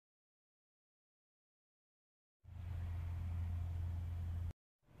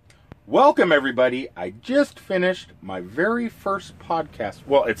Welcome, everybody. I just finished my very first podcast.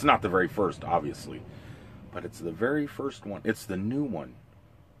 Well, it's not the very first, obviously, but it's the very first one. It's the new one.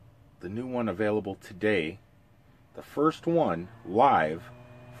 The new one available today. The first one live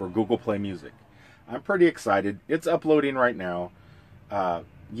for Google Play Music. I'm pretty excited. It's uploading right now.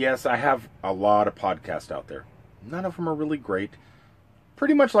 Yes, I have a lot of podcasts out there. None of them are really great.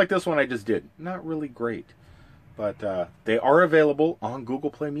 Pretty much like this one I just did. Not really great. But they are available on Google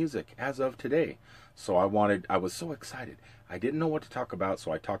Play Music as of today. So I was so excited. I didn't know what to talk about,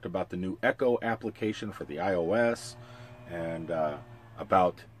 so I talked about the new Echo application for the iOS and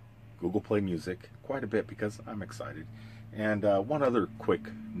about Google Play Music quite a bit because I'm excited. And one other quick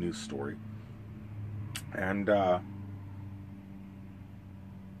news story. And I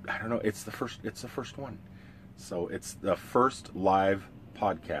don't know, it's the first one. So it's the first live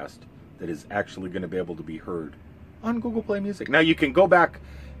podcast that is actually going to be able to be heard on Google Play Music. Now you can go back,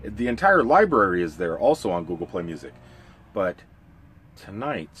 the entire library is there also on Google Play Music. But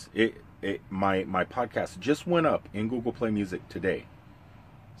tonight, my podcast just went up in Google Play Music today.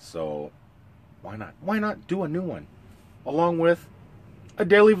 So why not? Why not do a new one? Along with a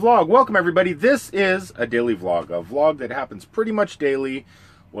daily vlog. Welcome everybody. This is a daily vlog. A vlog that happens pretty much daily,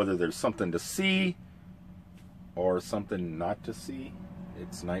 whether there's something to see or something not to see.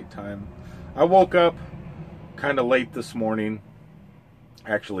 It's nighttime. I woke up kind of late this morning,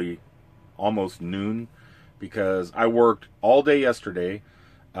 actually almost noon, because I worked all day yesterday,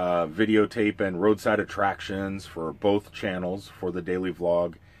 videotape and roadside attractions for both channels, for the daily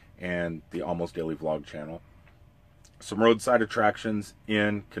vlog and the almost daily vlog channel. Some roadside attractions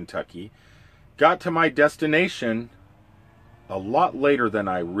in Kentucky. Got to my destination a lot later than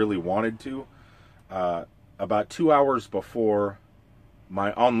I really wanted to, about 2 hours before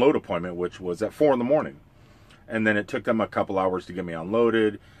my unload appointment, which was at 4 in the morning. And then it took them a couple hours to get me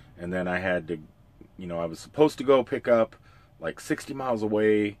unloaded. And then I had to, I was supposed to go pick up like 60 miles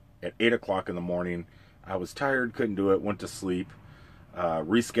away at 8 o'clock in the morning. I was tired, couldn't do it, went to sleep,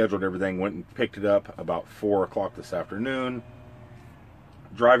 rescheduled everything, went and picked it up about 4 o'clock this afternoon.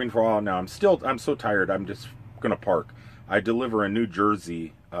 Driving for a while now. I'm so tired, I'm just going to park. I deliver in New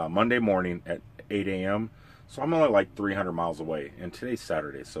Jersey Monday morning at 8 a.m. So I'm only like 300 miles away, and today's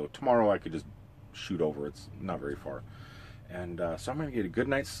Saturday, so tomorrow I could just shoot over. It's not very far. And so I'm going to get a good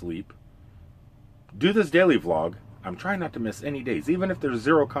night's sleep, do this daily vlog. I'm trying not to miss any days, even if there's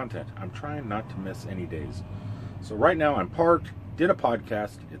zero content. I'm trying not to miss any days. So right now I'm parked, did a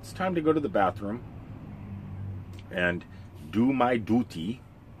podcast. It's time to go to the bathroom and do my duty.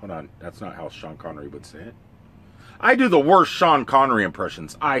 Hold on, that's not how Sean Connery would say it. I do the worst Sean Connery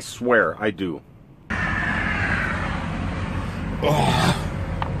impressions. I swear, I do. Oh,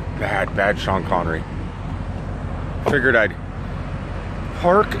 bad Sean Connery. Figured I'd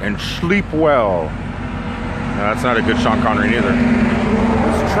park and sleep well. No, that's not a good Sean Connery either.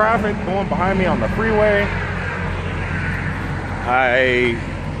 There's traffic going behind me on the freeway. I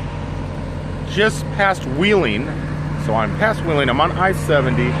just passed Wheeling. So I'm past Wheeling. I'm on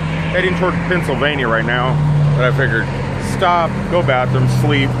I-70, heading toward Pennsylvania right now. But I figured, stop, go bathroom,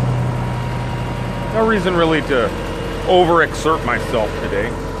 sleep. No reason really to overexert myself today.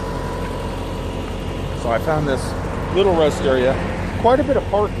 So I found this little rest area. Quite a bit of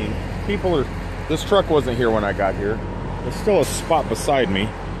parking. This truck wasn't here when I got here. There's still a spot beside me.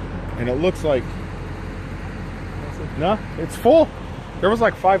 And it looks like, no, it's full. There was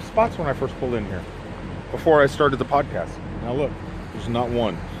like 5 spots when I first pulled in here, before I started the podcast. Now look, there's not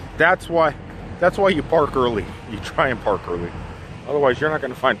one. That's why you park early. You try and park early. Otherwise, you're not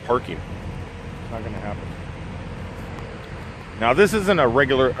going to find parking. It's not going to happen. Now, this isn't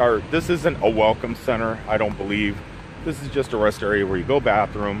a welcome center, I don't believe. This is just a rest area where you go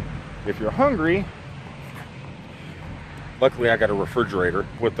bathroom. If you're hungry, luckily I got a refrigerator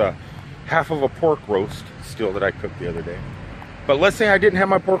with a half of a pork roast still that I cooked the other day. But let's say I didn't have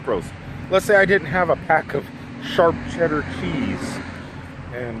my pork roast. Let's say I didn't have a pack of sharp cheddar cheese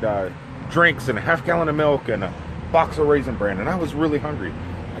and drinks and a half gallon of milk and a box of Raisin Bran, and I was really hungry.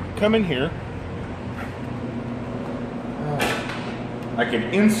 I could come in here, I can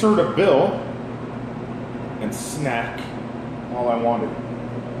insert a bill and snack all I wanted.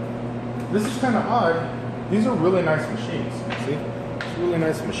 This is kind of odd. These are really nice machines. See? It's a really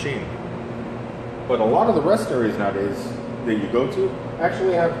nice machine. But a lot of the rest areas nowadays that you go to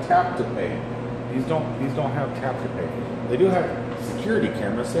actually have tap to pay. These don't have tap to pay. They do have security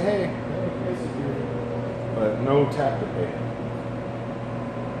cameras. Say, hey, security. But no tap to pay.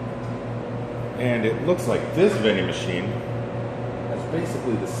 And it looks like this vending machine has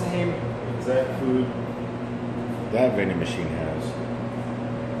basically the same exact food that vending machine has.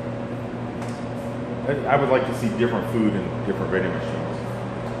 I would like to see different food and different vending machines.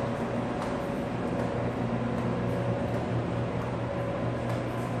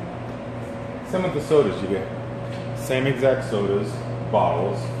 Some of the sodas you get. Same exact sodas,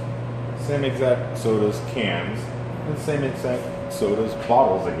 bottles. Same exact sodas, cans. And same exact sodas,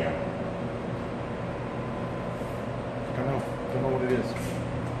 bottles again. Don't know what it is.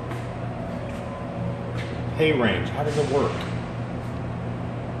 Pay range, how does it work?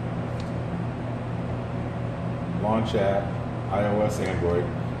 Launch app, iOS, Android.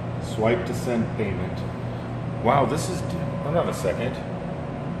 Swipe to send payment. Wow, this is, hold on a second.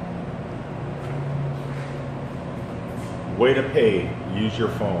 Way to pay, use your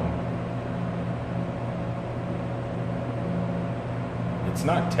phone. It's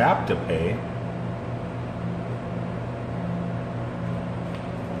not tap to pay.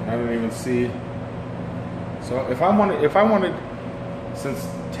 I don't even see. So if I wanted, since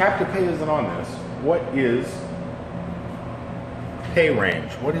tap to pay isn't on this, what is pay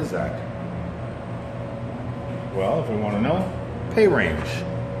range? What is that? Well, if we want to know, pay range.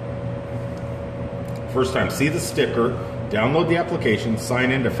 First time, see the sticker, download the application,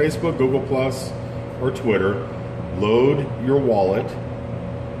 sign in to Facebook, Google Plus, or Twitter, load your wallet,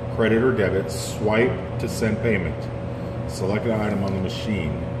 credit or debit, swipe to send payment. Select an item on the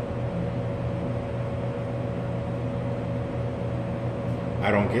machine. I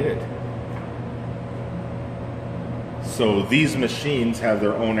don't get it. So these machines have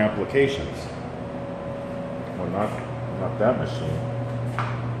their own applications. Well, not that machine.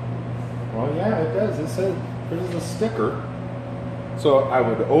 Well, yeah, it does. It says there's a sticker. So I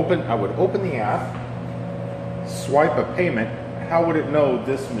would open the app, swipe a payment. How would it know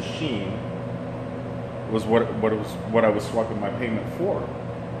this machine was what I was swiping my payment for?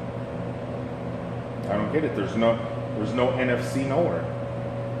 I don't get it. There's no NFC nowhere.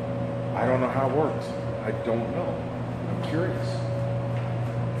 I don't know how it works. I don't know. I'm curious.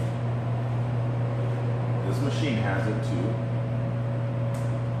 This machine has it too,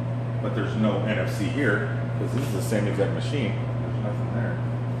 but there's no NFC here because this is the same exact machine. There's nothing there.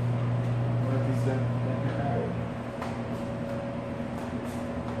 What if these then have it?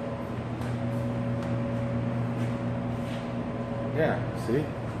 Yeah, see?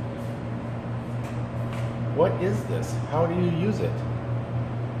 What is this? How do you use it?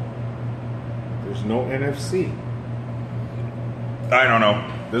 There's no NFC. I don't know.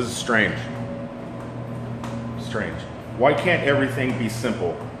 This is strange. Strange. Why can't everything be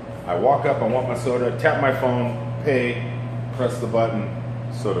simple? I walk up, I want my soda, tap my phone, pay, press the button,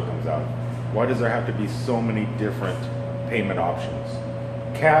 soda comes out. Why does there have to be so many different payment options?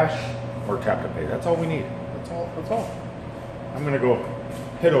 Cash or tap to pay. That's all we need. That's all. I'm gonna go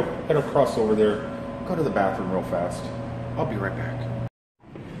head across over there, go to the bathroom real fast. I'll be right back.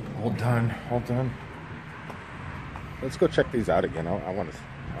 All done. Let's go check these out again. I want to.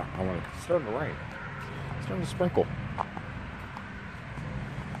 It's starting to rain. It's starting to sprinkle.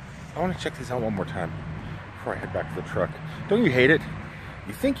 I want to check these out one more time before I head back to the truck. Don't you hate it?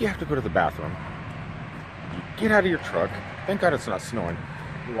 You think you have to go to the bathroom. You get out of your truck. Thank God it's not snowing.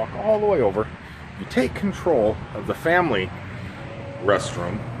 You walk all the way over. You take control of the family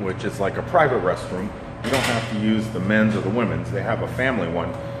restroom, which is like a private restroom. You don't have to use the men's or the women's. They have a family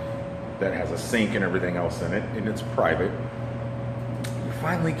one that has a sink and everything else in it, and it's private. You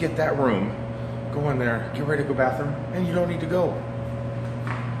finally get that room, go in there, get ready to go bathroom, and you don't need to go.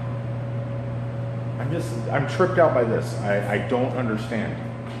 I'm tripped out by this. I don't understand.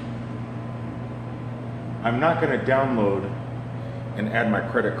 I'm not going to download and add my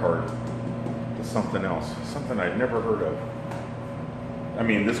credit card to something else, something I've never heard of. I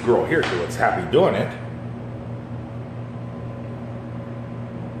mean, this girl here looks happy doing it.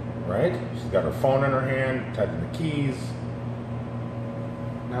 Right? She's got her phone in her hand, typing the keys.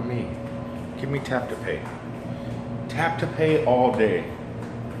 Not me. Give me tap to pay. Tap to pay all day.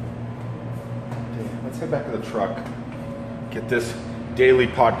 Okay, let's head back to the truck. Get this daily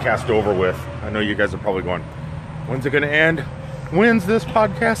podcast over with. I know you guys are probably going, when's it going to end? When's this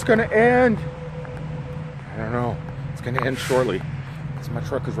podcast going to end? I don't know. It's going to end shortly. Because my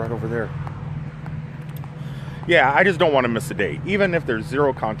truck is right over there. Yeah, I just don't want to miss a day. Even if there's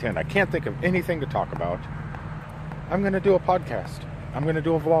zero content, I can't think of anything to talk about. I'm going to do a podcast. I'm going to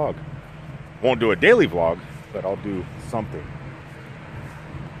do a vlog. Won't do a daily vlog, but I'll do something.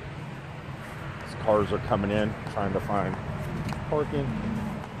 These cars are coming in, trying to find parking.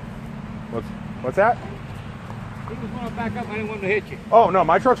 What's that? He was going to back up. I didn't want to hit you. Oh, no,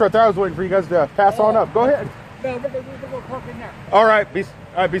 my truck's right there. I was waiting for you guys to pass on up. Go ahead. No, we're going to park in there. All right, be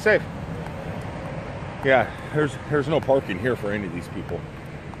safe. Yeah, there's no parking here for any of these people.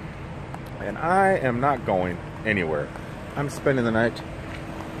 And I am not going anywhere. I'm spending the night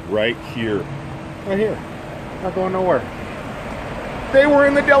right here. Right here. Not going nowhere. They were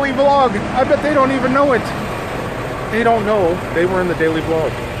in the daily vlog. I bet they don't even know it. They don't know they were in the daily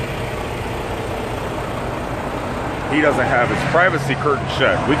vlog. He doesn't have his privacy curtain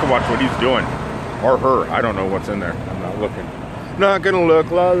shut. We can watch what he's doing. Or her. I don't know what's in there. I'm not looking. Not gonna look.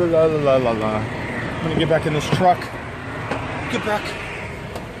 La la la la la la. I'm gonna get back in this truck. Get back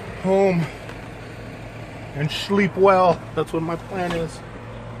home and sleep well. That's what my plan is.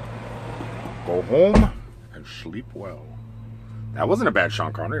 Go home and sleep well. That wasn't a bad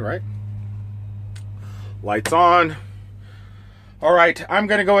Sean Connery, right? Lights on. All right, I'm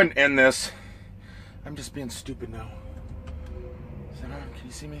gonna go and end this. I'm just being stupid now. Is that on? Can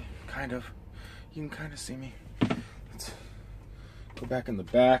you see me? Kind of. You can kind of see me. Let's go back in the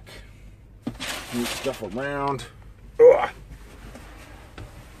back. Move stuff around. Ugh.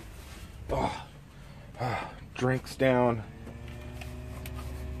 Oh. Drinks down.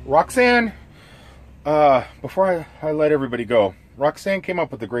 Roxanne, before I let everybody go, Roxanne came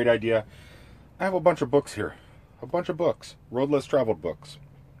up with a great idea. I have a bunch of books here. A bunch of books. Road Less Traveled books.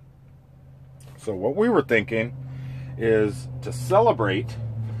 So what we were thinking is to celebrate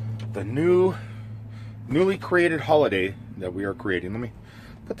the newly created holiday that we are creating. Let me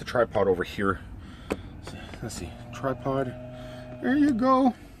put the tripod over here. Let's see. Tripod. There you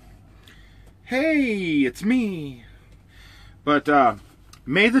go. Hey, it's me. But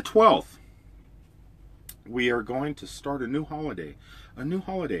May the 12th, we are going to start a new holiday.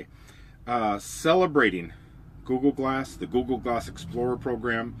 Celebrating Google Glass, the Google Glass Explorer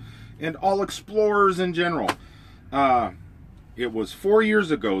program, and all explorers in general. It was 4 years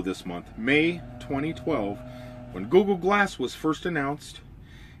ago this month, May 2012, when Google Glass was first announced,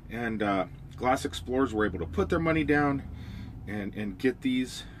 and Glass explorers were able to put their money down and get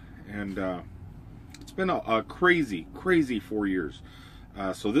these. And it's been a crazy 4 years.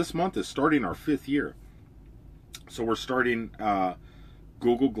 So this month is starting our 5th year. So we're starting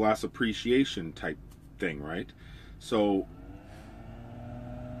Google Glass appreciation type thing, right? So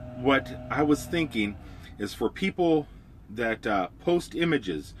what I was thinking is for people that post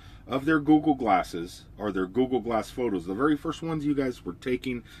images of their Google Glasses or their Google Glass photos, the very first ones you guys were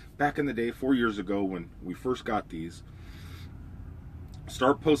taking back in the day 4 years ago when we first got these,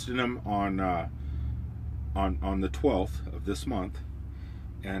 start posting them on the 12th of this month,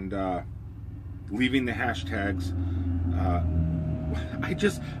 and leaving the hashtags. I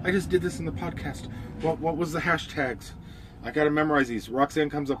just did this in the podcast. What was the hashtags? I gotta memorize these. Roxanne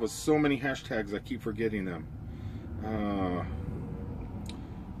comes up with so many hashtags, I keep forgetting them.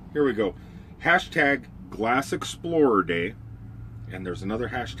 Here we go. Hashtag Glass Explorer Day, and there's another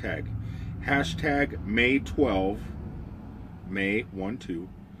hashtag. Hashtag May 12, May 12,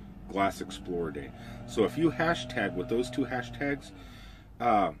 Glass Explorer Day. So if you hashtag with those two hashtags,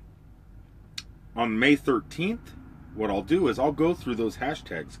 on May 13th, what I'll do is I'll go through those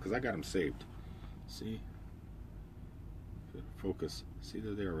hashtags because I got them saved. See? Focus. See,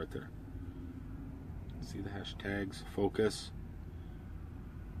 they're there right there. See the hashtags? Focus.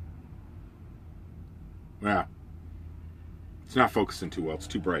 Yeah. It's not focusing too well. It's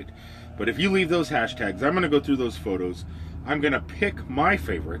too bright. But if you leave those hashtags, I'm going to go through those photos. I'm going to pick my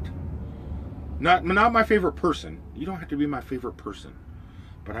favorite. Not my favorite person. You don't have to be my favorite person.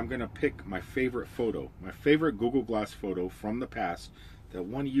 But I'm going to pick my favorite photo. My favorite Google Glass photo from the past that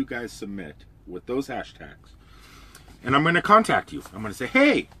one of you guys submit with those hashtags. And I'm going to contact you. I'm going to say,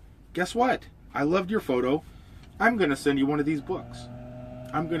 hey, guess what? I loved your photo. I'm going to send you one of these books.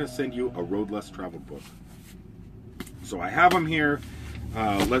 I'm going to send you a Road Less Traveled book. So I have them here.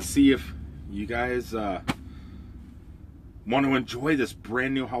 Let's see if you guys want to enjoy this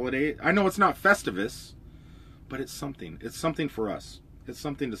brand new holiday. I know it's not Festivus, but it's something. It's something for us. It's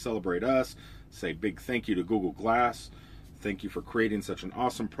something to celebrate us. Say big thank you to Google Glass. Thank you for creating such an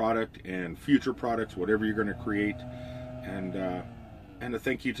awesome product and future products, whatever you're going to create. And a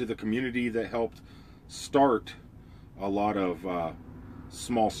thank you to the community that helped start a lot of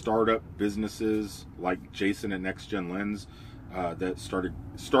small startup businesses like Jason at Next Gen Lens that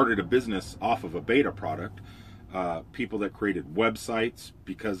started a business off of a beta product. People that created websites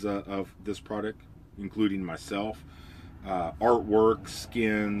because of this product, including myself. Artwork,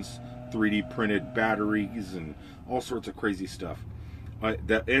 skins, 3D printed batteries, and all sorts of crazy stuff.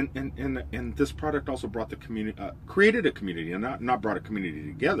 And this product also brought the community, created a community, and not brought a community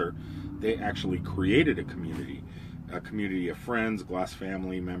together. They actually created a community of friends, Glass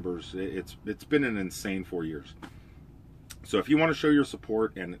family members. It's been an insane 4 years. So if you want to show your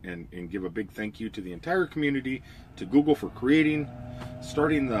support and give a big thank you to the entire community, to Google for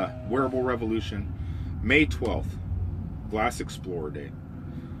starting the wearable revolution, May 12th, Glass Explorer Day.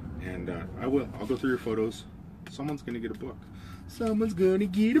 And I'll go through your photos. Someone's going to get a book. Someone's going to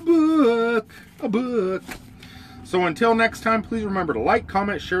get a book. A book. So until next time, please remember to like,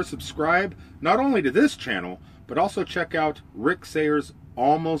 comment, share, subscribe, not only to this channel, but also check out Rick Sayer's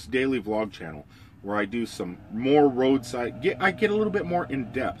Almost Daily Vlog channel, where I do some more roadside, I get a little bit more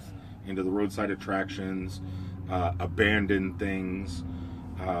in depth into the roadside attractions, abandoned things,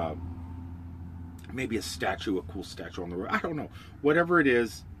 maybe a cool statue on the road. I don't know. Whatever it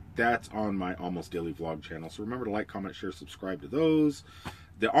is, that's on my Almost Daily Vlog channel. So remember to like, comment, share, subscribe to those.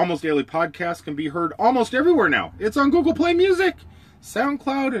 The Almost Daily podcast can be heard almost everywhere now. It's on Google Play Music,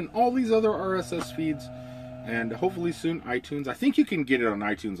 SoundCloud, and all these other RSS feeds. And hopefully soon iTunes. I think you can get it on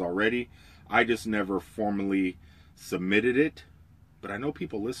iTunes already. I just never formally submitted it. But I know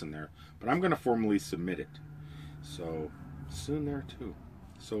people listen there. But I'm going to formally submit it. So soon there too.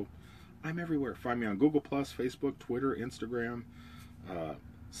 So I'm everywhere. Find me on Google+, Facebook, Twitter, Instagram,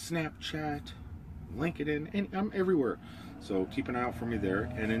 Snapchat, LinkedIn, and I'm everywhere. So keep an eye out for me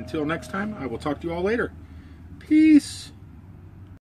there. And until next time, I will talk to you all later. Peace.